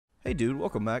Hey dude,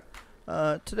 welcome back.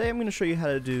 Today I'm going to show you how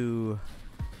to do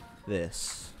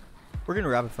this. We're going to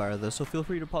rapid fire this, so feel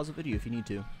free to pause the video if you need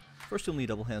to. First you'll need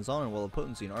double hands on and well of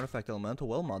potency, an artifact elemental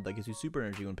well mod that gives you super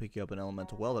energy when picking up an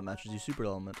elemental well that matches your super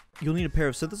element. You'll need a pair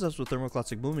of synthesis with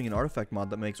thermoclastic blooming and artifact mod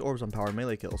that makes orbs on powered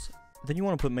melee kills. Then you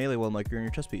want to put melee well maker in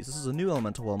your chest piece. This is a new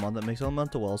elemental well mod that makes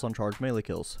elemental wells on charged melee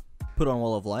kills. Put on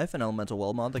Well of Life, an elemental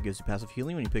well mod that gives you passive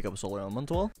healing when you pick up a solar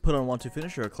elemental well. Put on Want to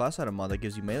Finisher, a class item mod that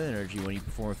gives you melee energy when you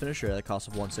perform a finisher at a cost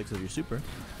of 1/6 of your super.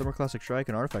 Thermoclastic Strike,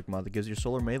 an artifact mod that gives your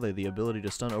solar melee the ability to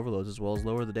stun overloads as well as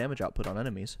lower the damage output on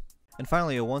enemies. And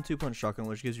finally, a 1-2 punch shotgun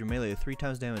which gives your melee 3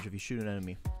 times damage if you shoot an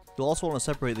enemy. You'll also want to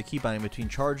separate the key binding between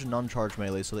charged and non-charged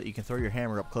melee so that you can throw your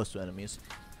hammer up close to enemies.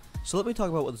 So let me talk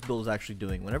about what this build is actually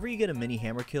doing. Whenever you get a mini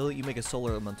hammer kill, you make a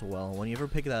solar elemental well. When you ever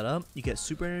pick that up, you get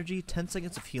super energy, 10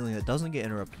 seconds of healing that doesn't get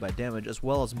interrupted by damage, as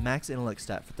well as max intellect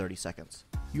stat for 30 seconds.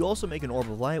 You also make an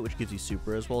orb of light which gives you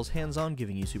super, as well as hands-on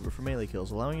giving you super for melee kills,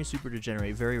 allowing your super to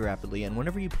generate very rapidly, and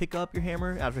whenever you pick up your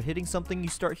hammer, after hitting something, you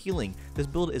start healing. This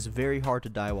build is very hard to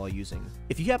die while using.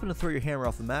 If you happen to throw your hammer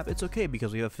off the map, it's okay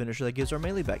because we have a finisher that gives our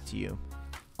melee back to you.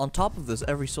 On top of this,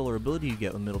 every solar ability you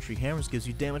get with Middle Tree Hammers gives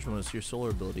you damage bonus to your solar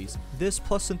abilities. This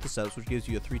plus Synthesis, which gives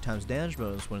you a 3 times damage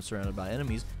bonus when surrounded by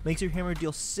enemies, makes your hammer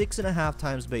deal 6.5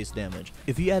 times base damage.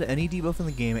 If you add any debuff in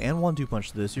the game and 1-2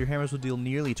 punch to this, your hammers will deal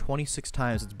nearly 26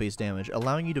 times its base damage,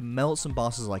 allowing you to melt some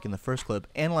bosses like in the first clip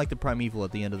and like the Primeval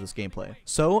at the end of this gameplay.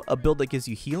 So, a build that gives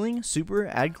you healing, super,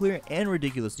 ad clear, and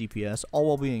ridiculous DPS, all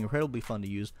while being incredibly fun to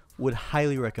use. Would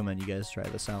highly recommend you guys try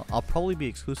this out. I'll probably be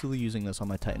exclusively using this on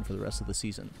my Titan for the rest of the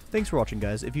season. Thanks for watching,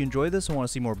 guys. If you enjoyed this and want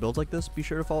to see more builds like this, be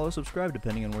sure to follow or subscribe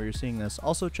depending on where you're seeing this.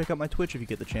 Also, check out my Twitch if you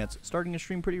get the chance. Starting to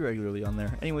stream pretty regularly on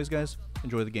there. Anyways, guys,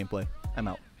 enjoy the gameplay. I'm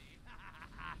out.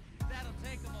 That'll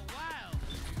take them a while.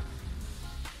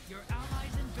 Your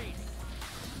allies invading.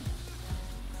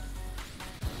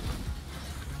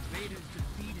 Invaders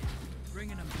defeated,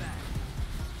 bringing them back.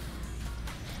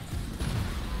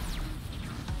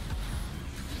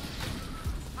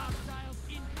 Hostiles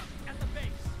incoming at the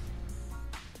base.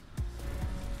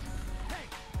 Hey,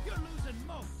 you're losing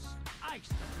motes. Ice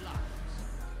the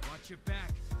blocks. Watch your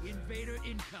back. Invader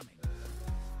incoming.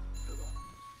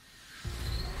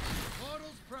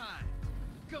 Portals primed.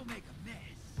 Go make a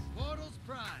mess. Portals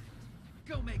primed.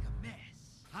 Go make a mess.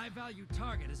 High value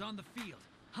target is on the field.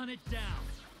 Hunt it down.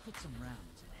 Put some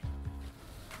rounds in it.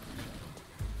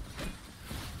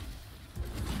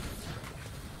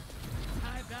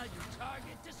 High value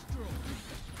target destroyed.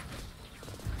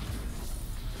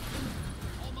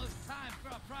 Almost time for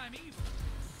a primeval.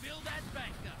 Build that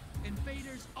bank up.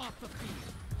 Invaders off the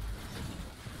field.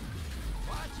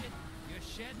 Watch it. You're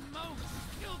shedding motes.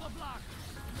 Kill the blockers.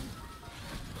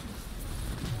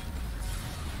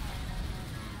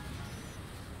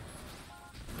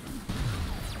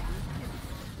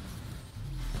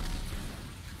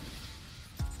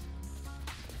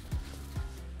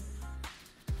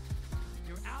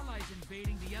 Your allies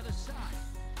invading the other side.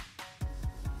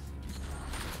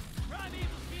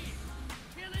 Primeval here.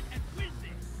 Kill it and win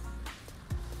this.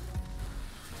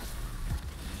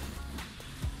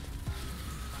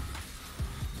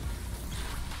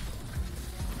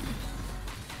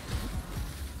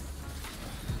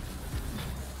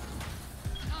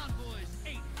 Convoys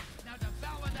 8. Now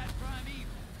devour that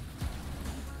primeval.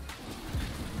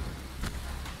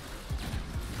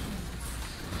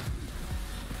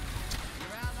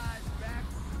 Your allies back.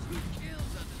 2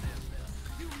 kills under their belt.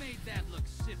 You made that look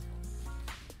simple.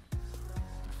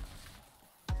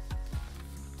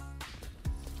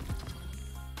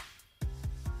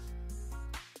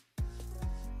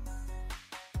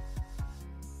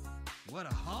 What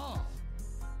a haul!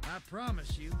 I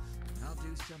promise you, I'll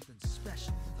do something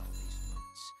special with all these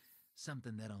motes.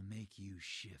 Something that'll make you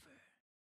shiver.